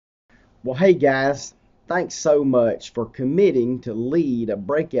Well, hey guys, thanks so much for committing to lead a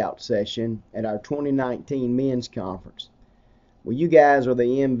breakout session at our 2019 men's conference. Well, you guys are the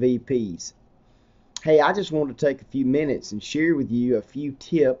MVPs. Hey, I just want to take a few minutes and share with you a few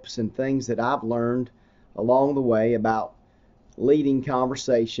tips and things that I've learned along the way about leading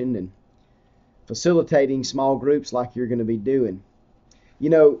conversation and facilitating small groups like you're going to be doing.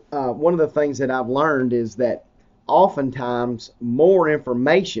 One of the things that I've learned is that oftentimes more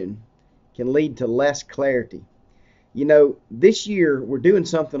information can lead to less clarity. This year we're doing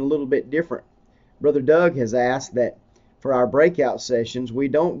something a little bit different. Brother Doug has asked that for our breakout sessions, we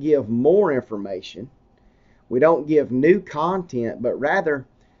don't give more information, we don't give new content, but rather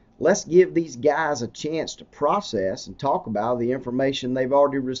let's give these guys a chance to process and talk about the information they've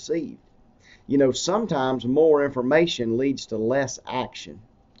already received. Sometimes more information leads to less action.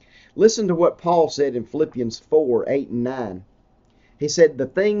 Listen to what Paul said in Philippians 4:8 and 9. He said, "The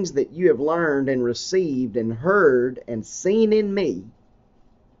things that you have learned and received and heard and seen in me,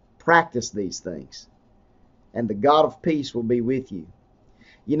 practice these things, and the God of peace will be with you."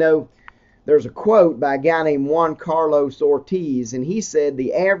 There's a quote by a guy named Juan Carlos Ortiz, and he said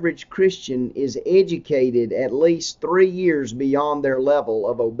the average Christian is educated at least 3 years beyond their level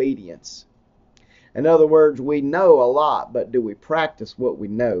of obedience. In other words, we know a lot, but do we practice what we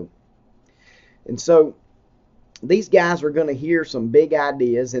know? And so these guys are going to hear some big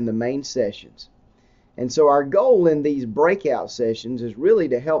ideas in the main sessions. And so our goal in these breakout sessions is really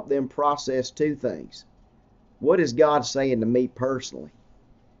to help them process two things. What is God saying to me personally?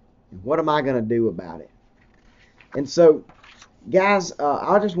 And what am I going to do about it? And so, guys,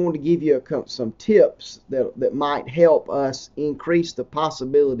 I just want to give you some tips that might help us increase the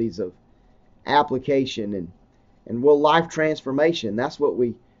possibilities of application and life transformation. That's what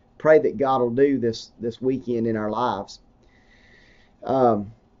we pray that God will do this weekend in our lives.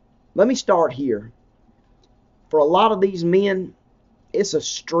 Let me start here. For a lot of these men, it's a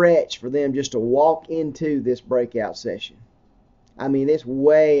stretch for them just to walk into this breakout session. I mean, it's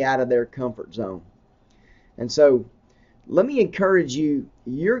way out of their comfort zone. And so let me encourage you,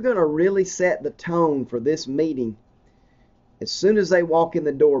 you're going to really set the tone for this meeting as soon as they walk in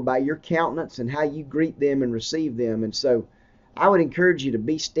the door by your countenance and how you greet them and receive them. And so I would encourage you to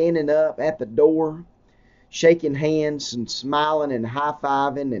be standing up at the door, shaking hands and smiling and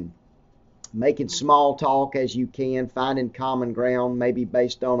high-fiving and making small talk as you can, finding common ground, maybe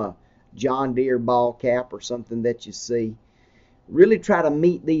based on a John Deere ball cap or something that you see. Really try to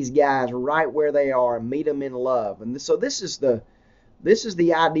meet these guys right where they are and meet them in love. And so this is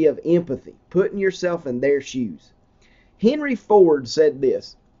the idea of empathy, putting yourself in their shoes. Henry Ford said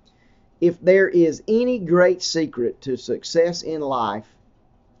this: "If there is any great secret to success in life,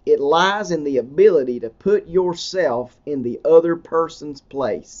 it lies in the ability to put yourself in the other person's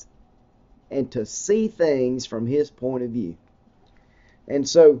place and to see things from his point of view." And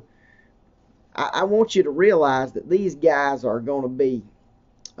so I want you to realize that these guys are going to be,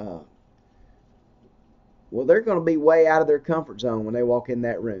 they're going to be way out of their comfort zone when they walk in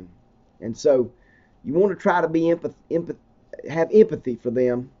that room. And so you want to try to be have empathy for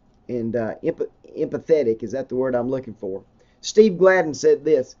them, and empathetic, is that the word I'm looking for? Steve Gladden said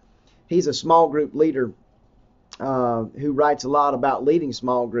this. He's a small group leader who writes a lot about leading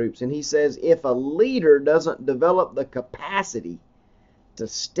small groups, and he says, if a leader doesn't develop the capacity to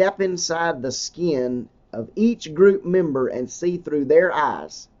step inside the skin of each group member and see through their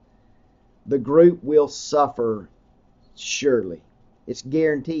eyes, the group will suffer surely. It's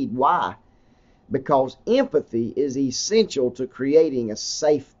guaranteed. Why? Because empathy is essential to creating a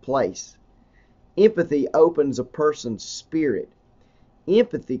safe place. Empathy opens a person's spirit.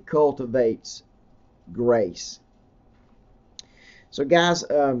 Empathy cultivates grace. So guys,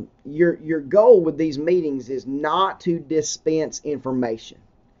 your goal with these meetings is not to dispense information.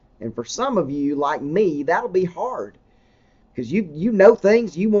 And for some of you, like me, that'll be hard. Because you know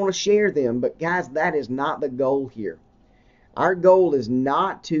things, you want to share them. But guys, that is not the goal here. Our goal is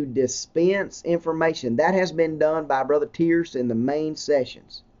not to dispense information. That has been done by Brother Tierce in the main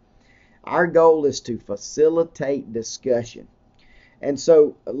sessions. Our goal is to facilitate discussion. And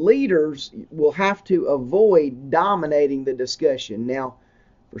so leaders will have to avoid dominating the discussion. Now,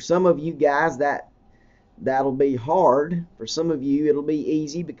 for some of you guys, that'll be hard. For some of you, it'll be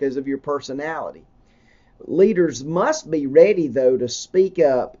easy because of your personality. Leaders must be ready, though, to speak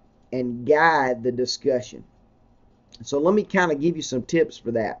up and guide the discussion. So let me kind of give you some tips for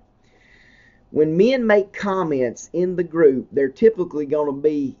that. When men make comments in the group, they're typically going to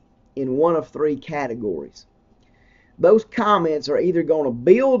be in one of three categories. Those comments are either going to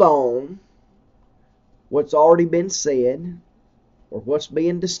build on what's already been said, or what's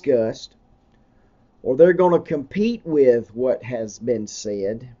being discussed, or they're going to compete with what has been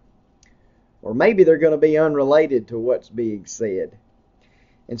said, or maybe they're going to be unrelated to what's being said.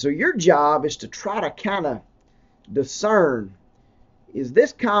 And so your job is to try to kind of discern, is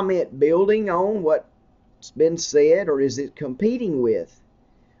this comment building on what's been said, or is it competing with,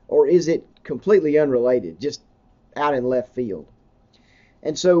 or is it completely unrelated, just out in left field?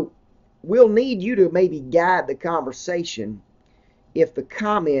 And so we'll need you to maybe guide the conversation if the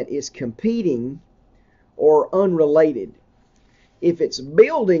comment is competing or unrelated. If it's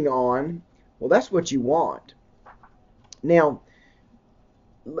building on, well, that's what you want. Now,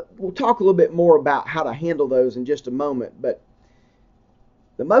 we'll talk a little bit more about how to handle those in just a moment, but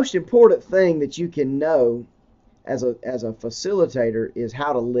the most important thing that you can know as a facilitator is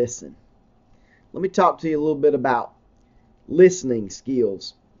how to listen. Let me talk to you a little bit about listening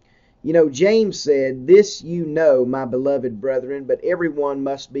skills. You know, James said, "This you know, my beloved brethren, but everyone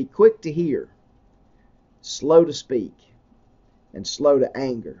must be quick to hear, slow to speak, and slow to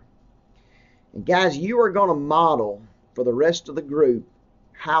anger." And guys, you are going to model for the rest of the group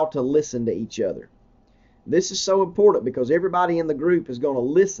how to listen to each other. This is so important because everybody in the group is going to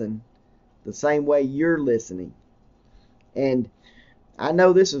listen the same way you're listening. And I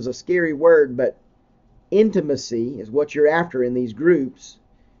know this is a scary word, but intimacy is what you're after in these groups.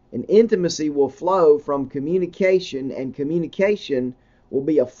 And intimacy will flow from communication, and communication will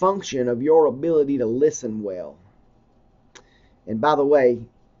be a function of your ability to listen well. And by the way,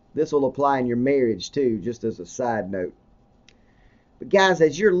 this will apply in your marriage too, just as a side note. But guys,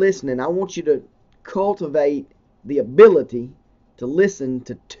 as you're listening, I want you to cultivate the ability to listen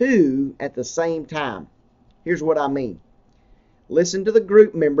to two at the same time. Here's what I mean. Listen to the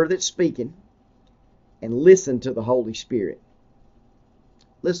group member that's speaking and listen to the Holy Spirit.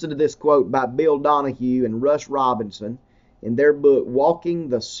 Listen to this quote by Bill Donahue and Russ Robinson in their book, Walking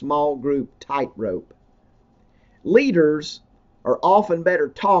the Small Group Tightrope. Leaders are often better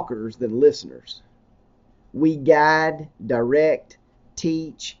talkers than listeners. We guide, direct,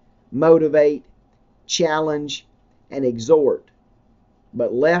 teach, motivate, challenge, and exhort,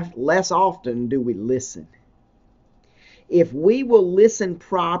 but less often do we listen. If we will listen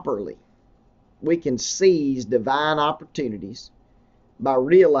properly, we can seize divine opportunities by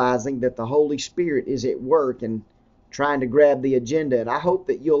realizing that the Holy Spirit is at work and trying to grab the agenda. And I hope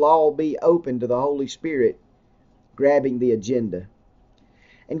that you'll all be open to the Holy Spirit grabbing the agenda.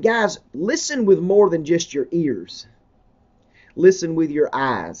 And guys, listen with more than just your ears. Listen with your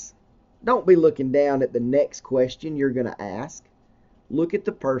eyes. Don't be looking down at the next question you're going to ask. Look at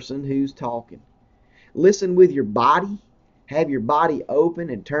the person who's talking. Listen with your body. Have your body open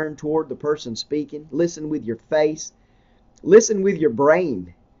and turned toward the person speaking. Listen with your face. Listen with your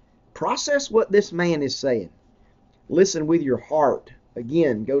brain. Process what this man is saying. Listen with your heart.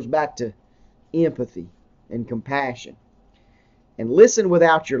 Again, goes back to empathy and compassion. And listen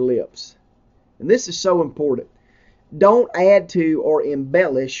without your lips. And this is so important. Don't add to or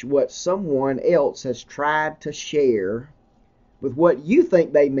embellish what someone else has tried to share with what you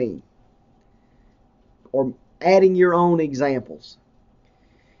think they mean, or adding your own examples.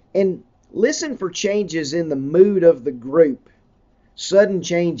 And listen for changes in the mood of the group. Sudden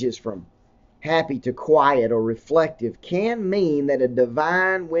changes from happy to quiet or reflective can mean that a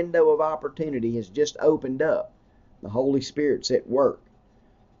divine window of opportunity has just opened up. The Holy Spirit's at work.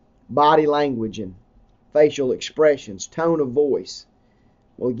 Body language and facial expressions, tone of voice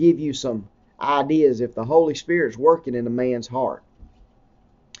will give you some ideas if the Holy Spirit's working in a man's heart.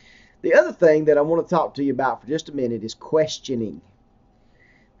 The other thing that I want to talk to you about for just a minute is questioning.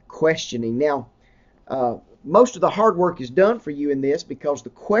 Questioning. Now, most of the hard work is done for you in this because the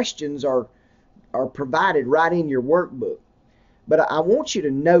questions are provided right in your workbook. But I want you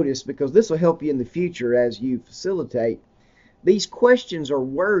to notice, because this will help you in the future as you facilitate, these questions are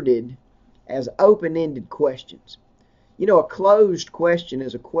worded as open-ended questions. You know, a closed question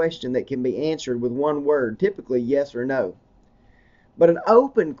is a question that can be answered with one word, typically yes or no. But an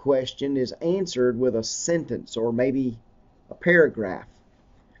open question is answered with a sentence or maybe a paragraph.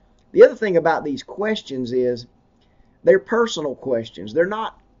 The other thing about these questions is they're personal questions. They're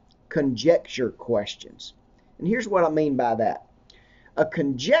not conjecture questions. And here's what I mean by that. A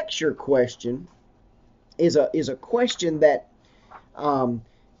conjecture question is a question that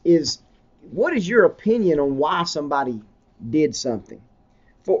is, what is your opinion on why somebody did something?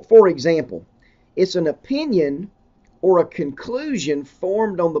 For example, it's an opinion or a conclusion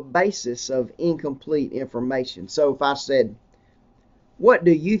formed on the basis of incomplete information. So if I said, what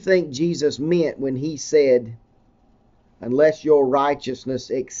do you think Jesus meant when he said, unless your righteousness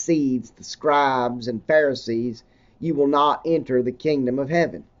exceeds the scribes and Pharisees, you will not enter the kingdom of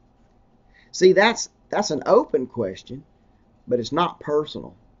heaven. See, that's an open question, but it's not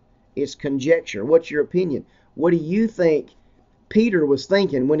personal. It's conjecture. What's your opinion? What do you think Peter was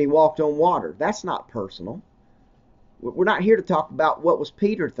thinking when he walked on water? That's not personal. We're not here to talk about what was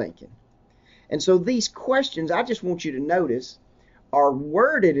Peter thinking. And so these questions, I just want you to notice, are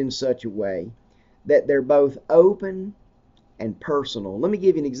worded in such a way that they're both open and personal. Let me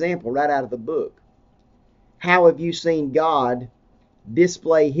give you an example right out of the book. How have you seen God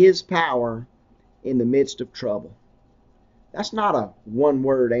display His power in the midst of trouble? That's not a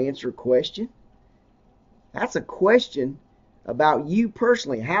one-word answer question. That's a question about you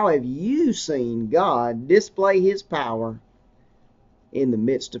personally. How have you seen God display His power in the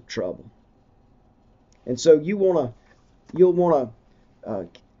midst of trouble? And so you'll want to,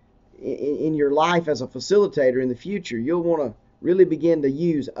 in your life as a facilitator in the future, you'll want to really begin to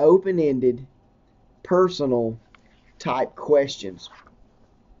use open-ended, personal type questions.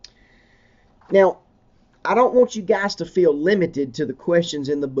 Now, I don't want you guys to feel limited to the questions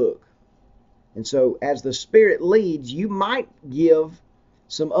in the book. And so as the Spirit leads, you might give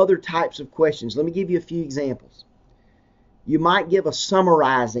some other types of questions. Let me give you a few examples. You might give a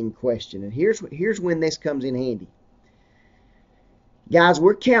summarizing question. And here's when this comes in handy. Guys,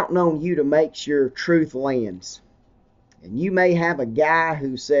 we're counting on you to make sure truth lands. And you may have a guy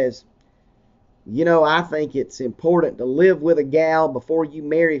who says, you know, I think it's important to live with a gal before you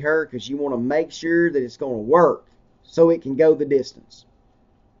marry her because you want to make sure that it's going to work so it can go the distance.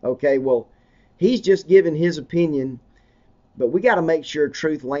 Okay, well, he's just giving his opinion, but we got to make sure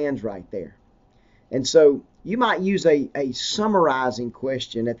truth lands right there. And so you might use a summarizing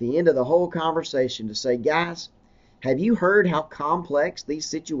question at the end of the whole conversation to say, guys, have you heard how complex these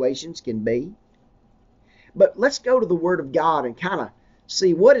situations can be? But let's go to the Word of God and kind of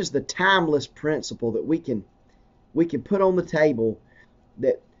see what is the timeless principle that we can put on the table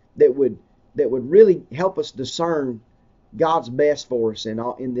that would really help us discern God's best for us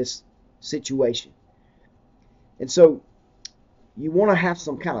in this situation. And so you want to have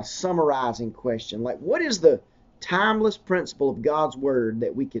some kind of summarizing question, like what is the timeless principle of God's Word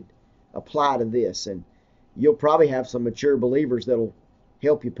that we could apply to this? And you'll probably have some mature believers that'll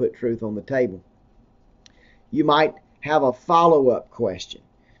help you put truth on the table. You might have a follow-up question.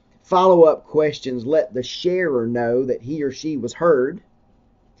 Follow-up questions let the sharer know that he or she was heard,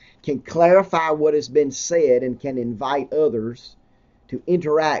 can clarify what has been said, and can invite others to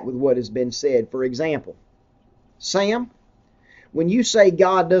interact with what has been said. For example, Sam, when you say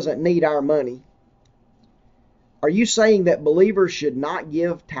God doesn't need our money, are you saying that believers should not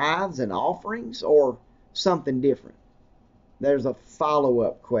give tithes and offerings, or something different? There's a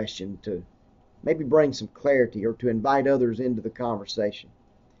follow-up question to maybe bring some clarity or to invite others into the conversation.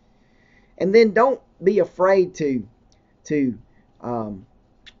 And then don't be afraid to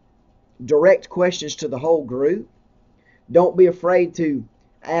direct questions to the whole group. Don't be afraid to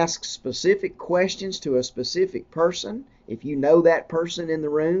ask specific questions to a specific person if you know that person in the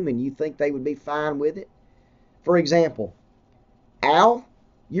room and you think they would be fine with it. For example, Al,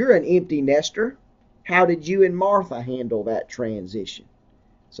 you're an empty nester. How did you and Martha handle that transition?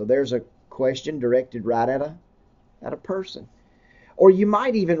 So there's a question directed right at a person. Or you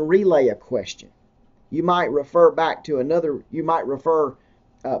might even relay a question. You might refer back to another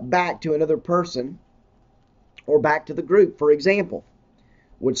person or back to the group. For example,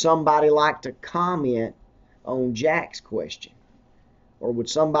 would somebody like to comment on Jack's question? Or would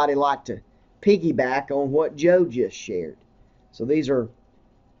somebody like to piggyback on what Joe just shared? So these are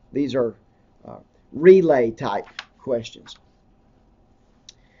relay type questions.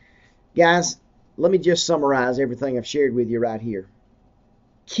 Guys, let me just summarize everything I've shared with you right here.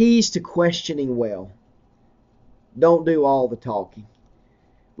 Keys to questioning well. Don't do all the talking.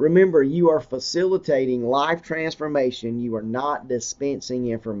 Remember, you are facilitating life transformation. You are not dispensing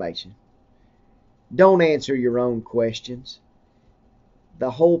information. Don't answer your own questions.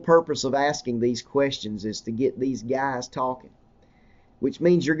 The whole purpose of asking these questions is to get these guys talking, which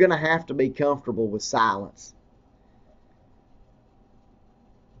means you're going to have to be comfortable with silence.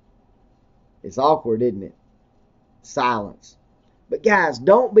 It's awkward, isn't it? Silence. But guys,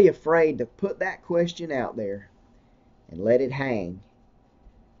 don't be afraid to put that question out there and let it hang.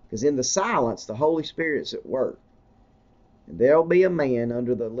 Because in the silence, the Holy Spirit's at work. And there'll be a man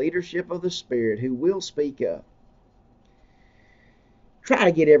under the leadership of the Spirit who will speak up. Try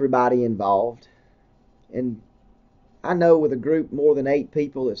to get everybody involved. And I know with a group more than 8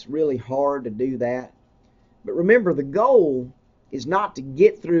 people, it's really hard to do that. But remember, the goal is not to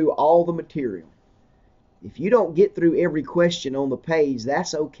get through all the material. If you don't get through every question on the page,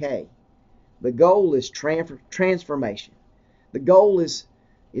 that's okay. The goal is transformation. The goal is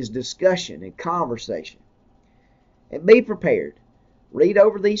discussion and conversation. And be prepared. Read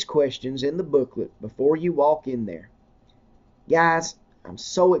over these questions in the booklet before you walk in there. Guys, I'm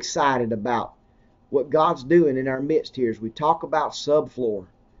so excited about what God's doing in our midst here as we talk about subfloor,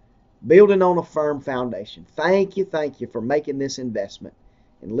 building on a firm foundation. Thank you for making this investment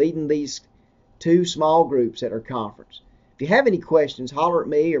and leading these 2 small groups at our conference. If you have any questions, holler at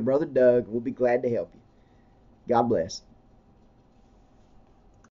me or Brother Doug. We'll be glad to help you. God bless.